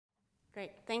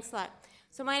Great, thanks a lot.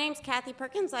 So my name's Kathy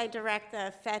Perkins. I direct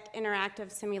the PhET Interactive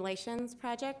Simulations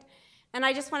project. And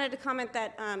I just wanted to comment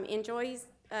that in Joy's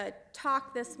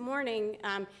talk this morning,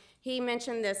 he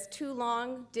mentioned this too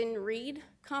long, didn't read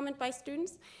comment by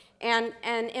students and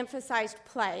emphasized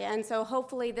play. And so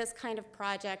hopefully this kind of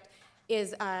project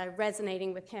is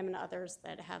resonating with him and others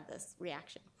that have this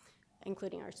reaction,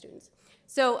 including our students.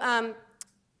 So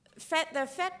the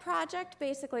PhET project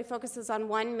basically focuses on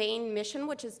one main mission,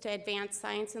 which is to advance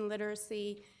science and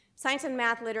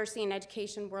math literacy and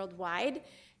education worldwide.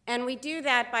 And we do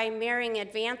that by marrying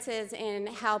advances in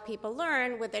how people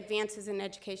learn with advances in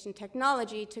education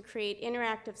technology to create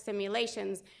interactive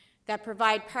simulations that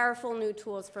provide powerful new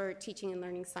tools for teaching and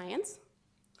learning science.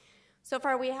 So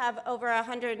far we have over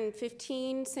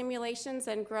 115 simulations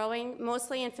and growing,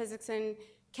 mostly in physics and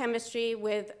chemistry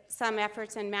with some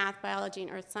efforts in math, biology,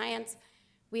 and earth science.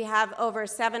 We have over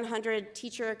 700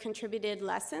 teacher-contributed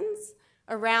lessons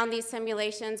around these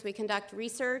simulations. We conduct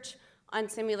research on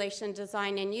simulation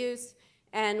design and use,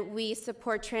 and we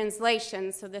support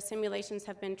translation. So the simulations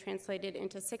have been translated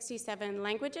into 67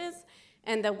 languages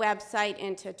and the website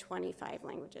into 25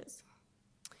 languages.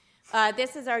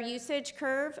 This is our usage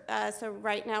curve. So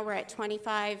right now we're at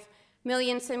 25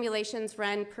 million simulations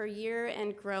run per year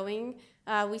and growing.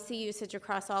 We see usage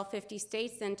across all 50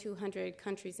 states and 200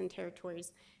 countries and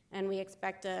territories, and we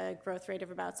expect a growth rate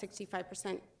of about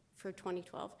 65% for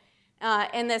 2012.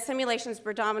 And the simulations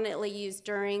predominantly used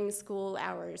during school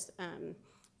hours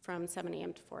from 7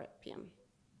 a.m. to 4 p.m.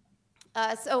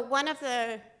 So one of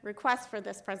the requests for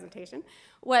this presentation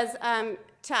was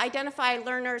to identify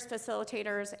learners,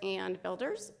 facilitators, and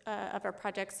builders of our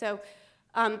project. So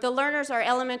the learners are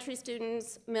elementary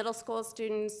students, middle school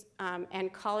students,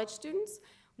 and college students.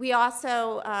 We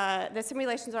also, the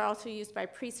simulations are also used by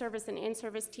pre-service and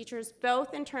in-service teachers,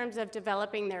 both in terms of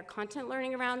developing their content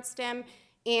learning around STEM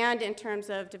and in terms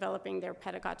of developing their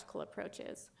pedagogical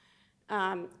approaches.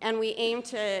 And we aim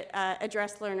to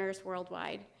address learners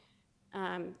worldwide.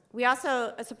 We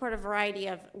also support a variety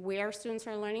of where students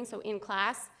are learning, so in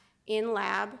class, in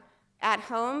lab, at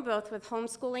home, both with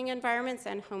homeschooling environments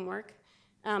and homework,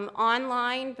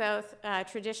 online, both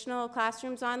traditional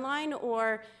classrooms online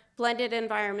or blended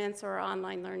environments or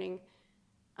online learning,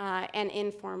 and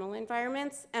informal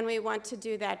environments. And we want to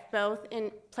do that both in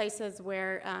places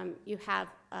where you have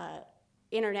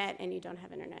internet and you don't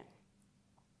have internet.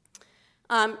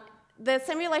 The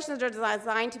simulations are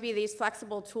designed to be these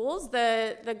flexible tools.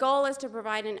 The goal is to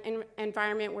provide an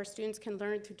environment where students can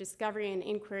learn through discovery and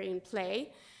inquiry and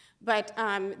play, but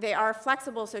they are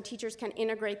flexible so teachers can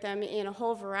integrate them in a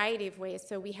whole variety of ways.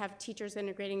 So we have teachers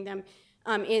integrating them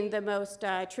in the most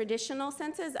traditional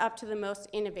senses up to the most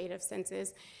innovative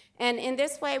senses. And in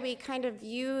this way, we kind of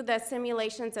view the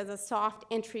simulations as a soft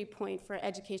entry point for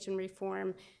education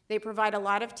reform. They provide a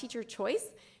lot of teacher choice,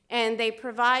 and they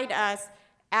provide us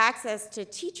access to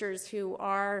teachers who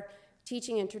are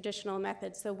teaching in traditional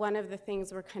methods. So one of the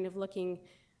things we're kind of looking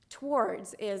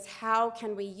towards is how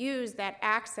can we use that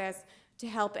access to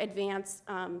help advance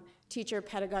teacher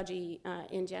pedagogy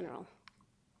in general.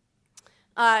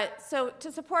 So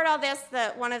to support all this,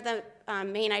 one of the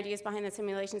main ideas behind the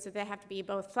simulations is they have to be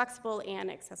both flexible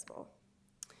and accessible.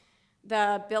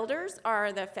 The builders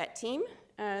are the PhET team,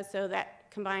 so that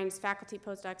combines faculty,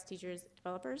 postdocs, teachers,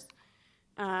 developers.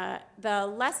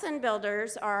 The lesson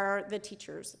builders are the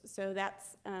teachers. So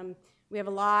that's, we have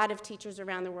a lot of teachers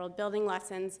around the world building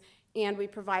lessons, and we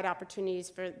provide opportunities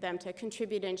for them to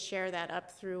contribute and share that up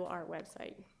through our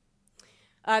website.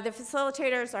 The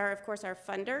facilitators are, of course, our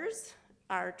funders,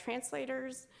 our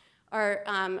translators, our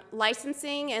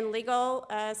licensing and legal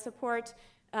support,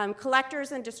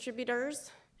 collectors and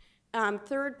distributors,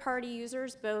 third-party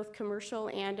users, both commercial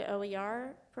and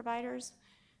OER providers,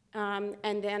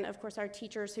 and then, of course, our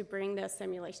teachers who bring the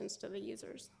simulations to the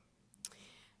users.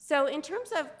 So in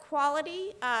terms of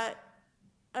quality,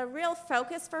 a real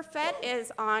focus for PhET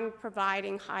is on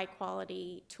providing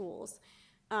high-quality tools.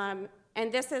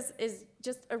 And this is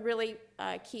just a really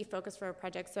key focus for our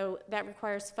project. So that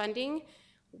requires funding.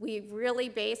 We really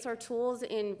base our tools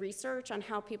in research on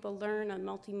how people learn, on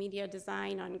multimedia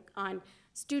design, on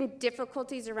student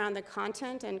difficulties around the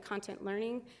content and content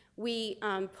learning. We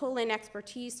pull in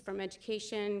expertise from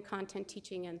education, content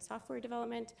teaching, and software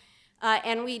development.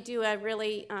 And we do a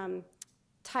really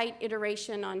tight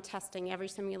iteration on testing. Every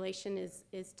simulation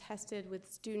is tested with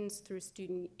students through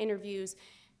student interviews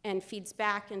and feeds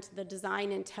back into the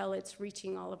design until it's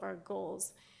reaching all of our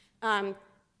goals.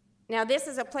 Now this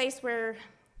is a place where,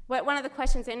 one of the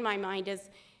questions in my mind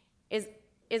is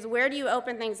is where do you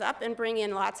open things up and bring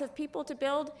in lots of people to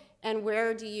build, and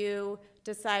where do you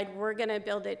decide we're going to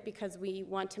build it because we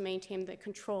want to maintain the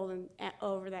control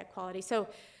over that quality. So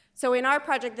in our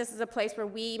project, this is a place where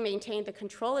we maintain the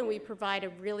control and we provide a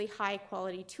really high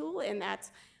quality tool, and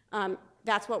that's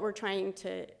what we're trying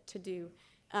to do.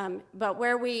 But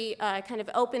where we kind of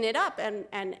open it up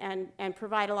and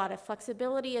provide a lot of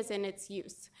flexibility is in its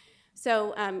use.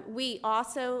 So we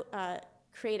also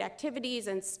create activities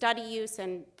and study use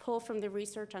and pull from the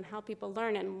research on how people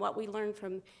learn and what we learn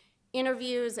from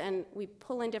interviews, and we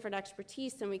pull in different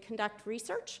expertise and we conduct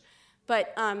research.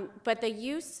 But the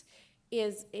use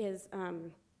is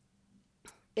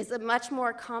a much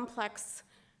more complex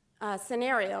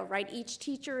scenario, right? Each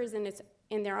teacher is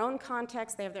in their own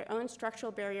context. They have their own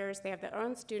structural barriers. They have their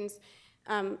own students,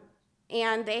 and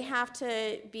they have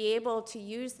to be able to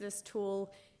use this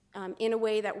tool in a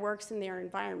way that works in their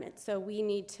environment. So we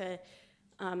need to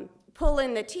pull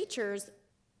in the teachers,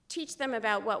 teach them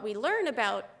about what we learn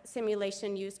about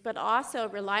simulation use, but also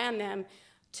rely on them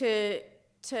to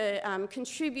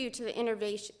contribute to the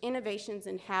innovations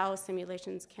in how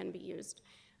simulations can be used.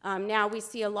 Now we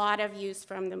see a lot of use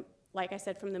from like I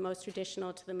said, from the most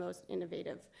traditional to the most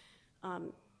innovative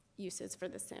uses for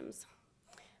the sims.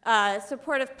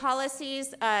 Supportive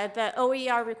policies, the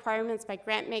OER requirements by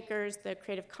grant makers, the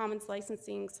Creative Commons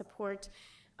licensing support,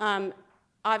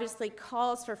 obviously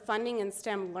calls for funding in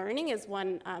STEM learning is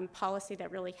one policy that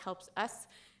really helps us,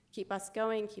 keep us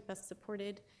going, keep us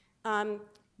supported.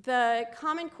 The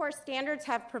Common Core standards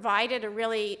have provided a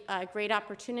really great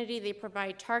opportunity. They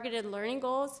provide targeted learning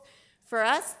goals for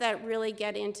us that really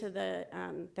get into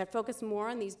that focus more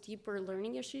on these deeper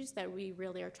learning issues that we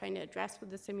really are trying to address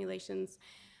with the simulations.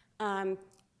 And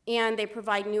they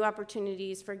provide new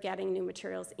opportunities for getting new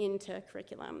materials into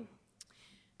curriculum.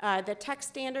 The tech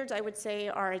standards, I would say,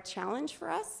 are a challenge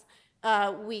for us.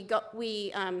 Our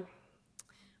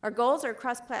goals are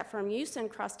cross-platform use and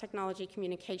cross-technology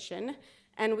communication.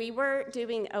 And we were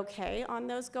doing okay on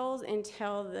those goals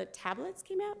until the tablets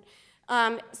came out.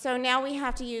 So now we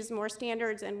have to use more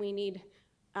standards, and we need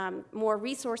more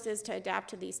resources to adapt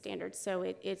to these standards. So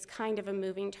it's kind of a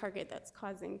moving target that's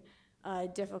causing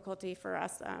difficulty for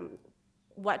us.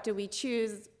 What do we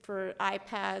choose for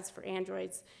iPads, for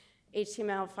Androids?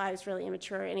 HTML5 is really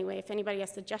immature anyway. If anybody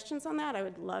has suggestions on that, I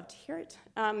would love to hear it.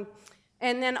 And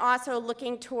then also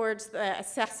looking towards the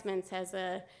assessments as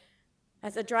a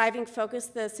driving focus,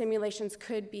 the simulations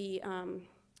could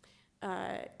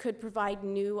provide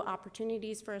new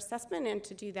opportunities for assessment, and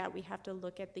to do that, we have to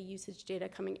look at the usage data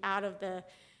coming out of the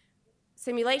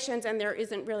simulations, and there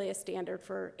isn't really a standard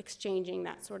for exchanging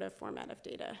that sort of format of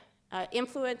data.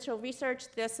 Influential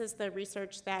research, this is the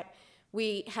research that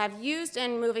we have used,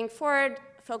 and moving forward,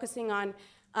 focusing on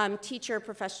teacher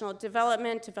professional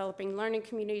development, developing learning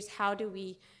communities. How do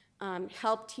we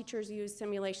help teachers use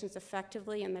simulations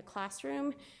effectively in the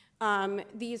classroom?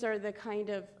 These are the kind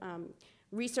of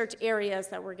research areas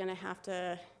that we're going to have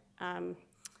to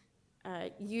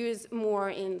use more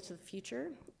into the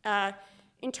future.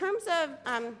 In terms of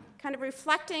kind of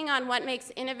reflecting on what makes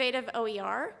innovative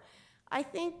OER, I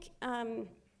think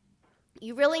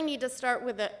you really need to start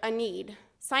with a need.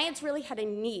 Science really had a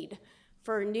need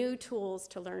for new tools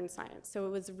to learn science, so it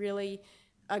was really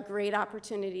a great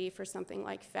opportunity for something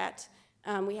like PhET.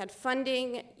 We had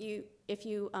funding. If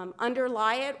you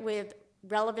underlie it with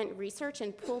relevant research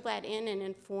and pull that in and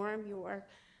inform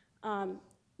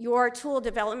your tool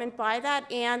development by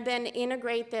that, and then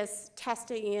integrate this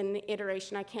testing and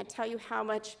iteration. I can't tell you how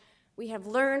much we have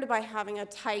learned by having a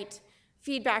tight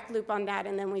feedback loop on that,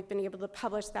 and then we've been able to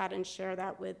publish that and share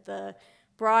that with the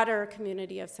broader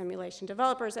community of simulation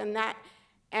developers.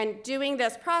 And doing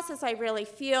this process, I really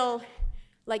feel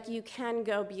like you can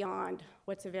go beyond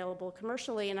what's available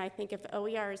commercially, and I think if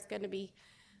OER is going to be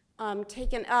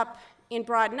taken up in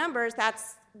broad numbers,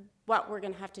 that's what we're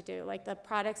going to have to do. Like the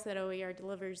products that OER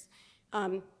delivers,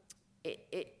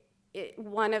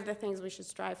 one of the things we should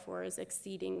strive for is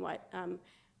exceeding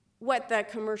what the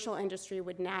commercial industry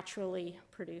would naturally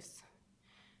produce.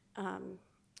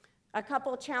 A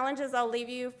couple challenges I'll leave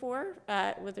you for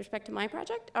with respect to my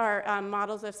project are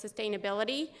models of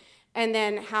sustainability, and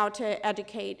then how to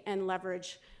educate and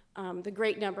leverage the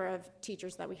great number of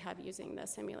teachers that we have using the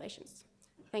simulations.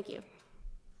 Thank you.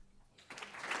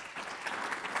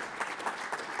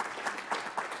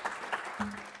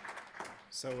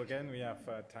 So again, we have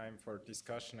time for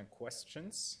discussion and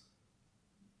questions.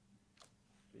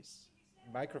 Please.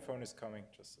 Microphone is coming,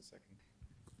 just a second.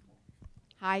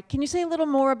 Hi, can you say a little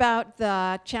more about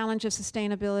the challenge of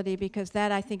sustainability, because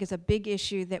that I think is a big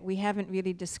issue that we haven't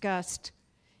really discussed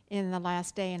in the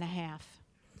last day and a half.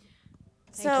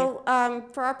 So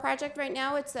for our project right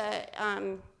now, it's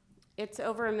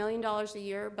over $1 million a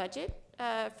year budget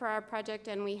for our project,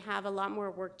 and we have a lot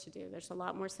more work to do. There's a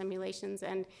lot more simulations,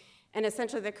 and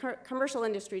essentially the commercial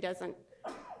industry doesn't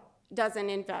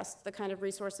invest the kind of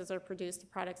resources or produce the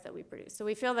products that we produce. So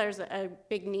we feel there's a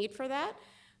big need for that.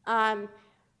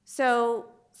 So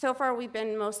far we've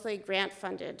been mostly grant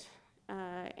funded,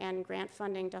 and grant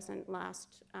funding doesn't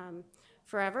last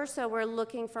forever. So we're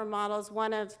looking for models.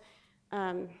 One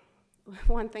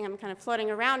thing I'm kind of floating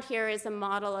around here is a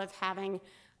model of having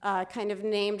kind of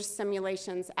named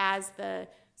simulations. As the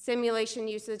simulation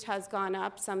usage has gone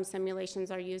up, some simulations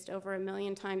are used over 1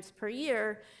 million times per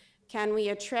year. Can we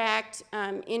attract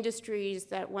industries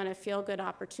that want a feel-good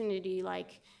opportunity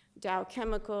like Dow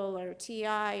Chemical or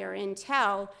TI or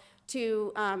Intel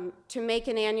to make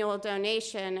an annual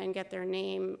donation and get their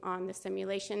name on the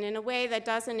simulation in a way that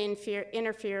doesn't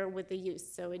interfere with the use?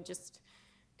 So it just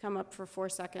come up for 4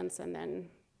 seconds and then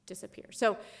disappear.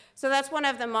 So that's one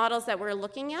of the models that we're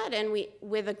looking at, and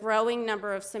with a growing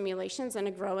number of simulations and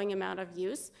a growing amount of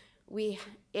use,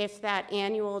 if that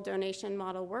annual donation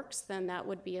model works, then that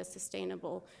would be a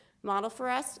sustainable model for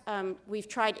us. We've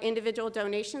tried individual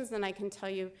donations, and I can tell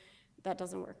you that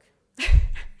doesn't work.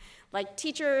 Like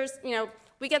teachers,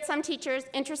 we get some teachers,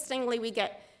 interestingly, we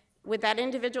get, with that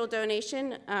individual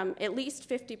donation, at least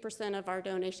 50% of our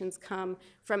donations come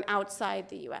from outside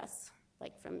the US,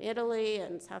 like from Italy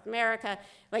and South America.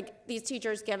 Like these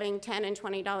teachers giving $10 and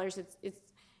 $20,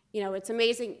 it's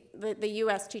amazing. The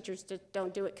US teachers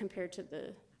don't do it compared to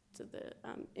the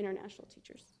international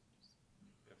teachers.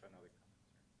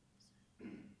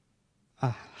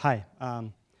 Hi.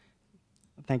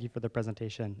 Thank you for the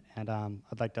presentation. And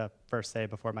I'd like to first say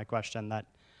before my question that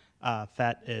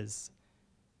PhET is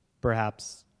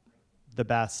perhaps the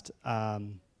best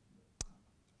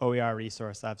OER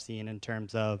resource I've seen in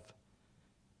terms of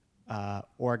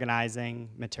organizing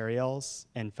materials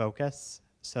in focus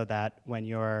so that when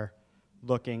you're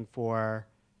looking for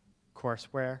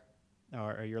courseware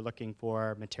or you're looking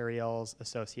for materials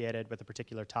associated with a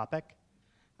particular topic,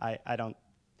 I don't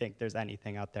think there's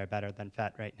anything out there better than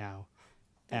PhET right now.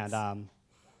 Thanks. And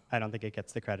I don't think it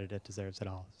gets the credit it deserves at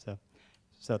all.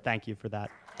 So thank you for that.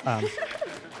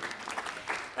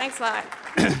 Thanks a lot.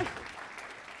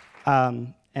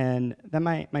 And then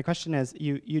my question is,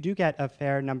 you do get a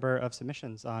fair number of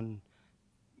submissions on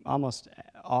almost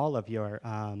all of your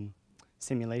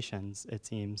simulations, it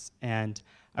seems. And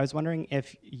I was wondering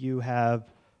if you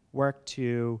have worked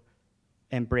to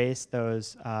embrace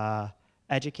those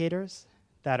educators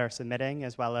that are submitting,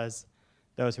 as well as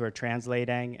those who are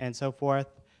translating and so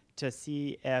forth, to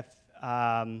see if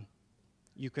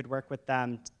you could work with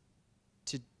them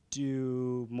to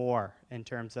do more in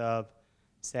terms of,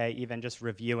 say, even just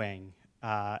reviewing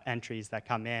entries that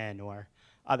come in, or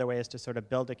other ways to sort of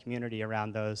build a community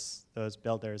around those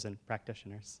builders and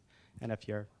practitioners, and if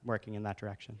you're working in that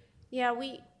direction. Yeah,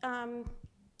 we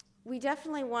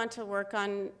definitely want to work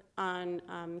on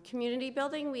community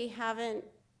building. We haven't,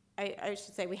 I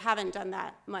should say, we haven't done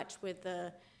that much with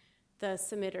the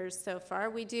submitters so far.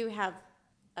 We do have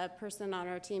a person on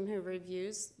our team who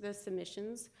reviews the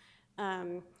submissions,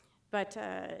 but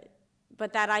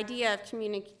that idea of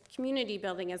community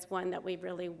building is one that we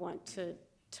really want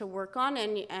to work on,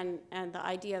 and the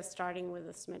idea of starting with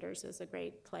the submitters is a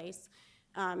great place.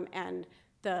 And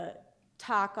the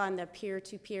talk on the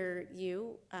peer-to-peer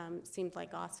seemed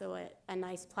like also a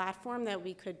nice platform that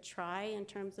we could try in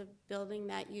terms of building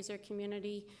that user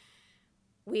community.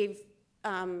 We've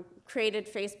created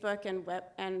Facebook and web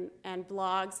and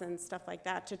blogs and stuff like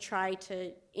that to try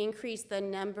to increase the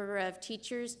number of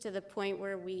teachers to the point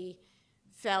where we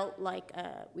felt like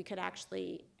we could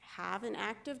actually have an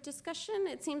active discussion.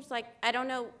 It seems like, I don't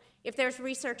know if there's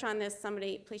research on this,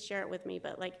 somebody please share it with me,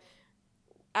 but like,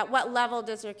 at what level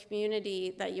does your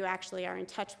community that you actually are in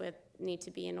touch with need to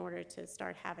be in order to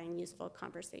start having useful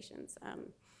conversations?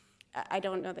 I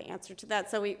don't know the answer to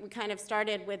that. So we kind of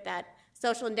started with that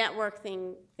social network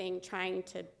thing, trying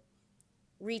to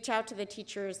reach out to the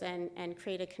teachers and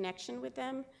create a connection with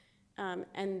them.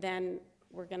 And then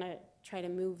we're going to try to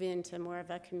move into more of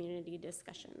a community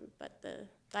discussion. But the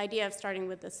idea of starting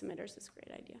with the submitters is a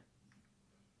great idea.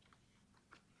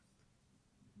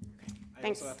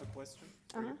 Thanks. I also have a question.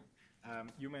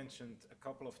 You mentioned a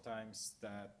couple of times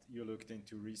that you looked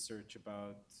into research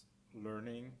about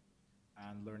learning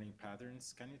and learning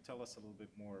patterns. Can you tell us a little bit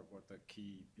more what the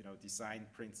key, design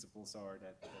principles are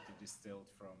that you distilled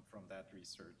from that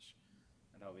research,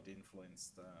 and how it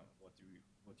influenced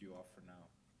what you offer now?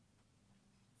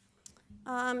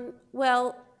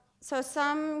 Well, so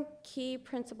some key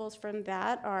principles from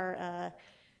that are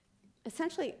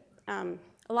essentially,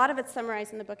 a lot of it's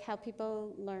summarized in the book, How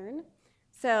People Learn.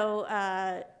 So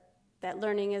that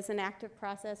learning is an active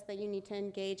process, that you need to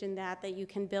engage in that you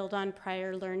can build on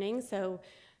prior learning. So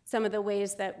some of the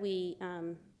ways that we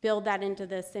build that into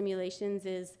the simulations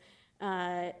is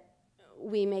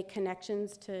we make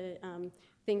connections to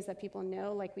things that people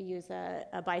know, like we use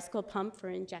a bicycle pump for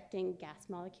injecting gas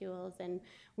molecules, and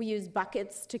we use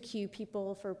buckets to cue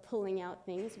people for pulling out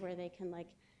things where they can like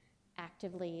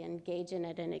actively engage in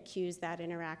it, and it cues that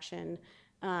interaction.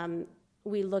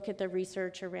 We look at the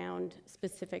research around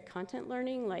specific content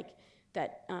learning, like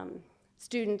that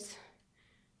students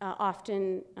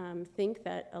often think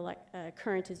that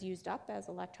current is used up as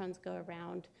electrons go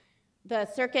around the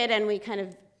circuit, and we kind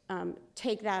of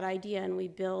take that idea and we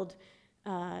build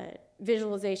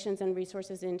visualizations and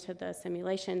resources into the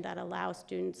simulation that allow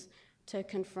students to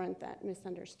confront that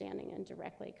misunderstanding and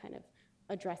directly kind of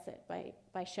address it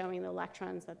by showing the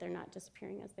electrons that they're not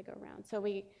disappearing as they go around. So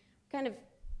we kind of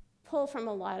pull from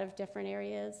a lot of different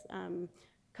areas.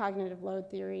 Cognitive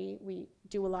load theory, we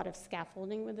do a lot of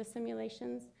scaffolding with the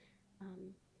simulations.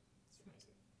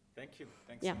 Thank you.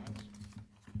 Thanks Yeah. so much.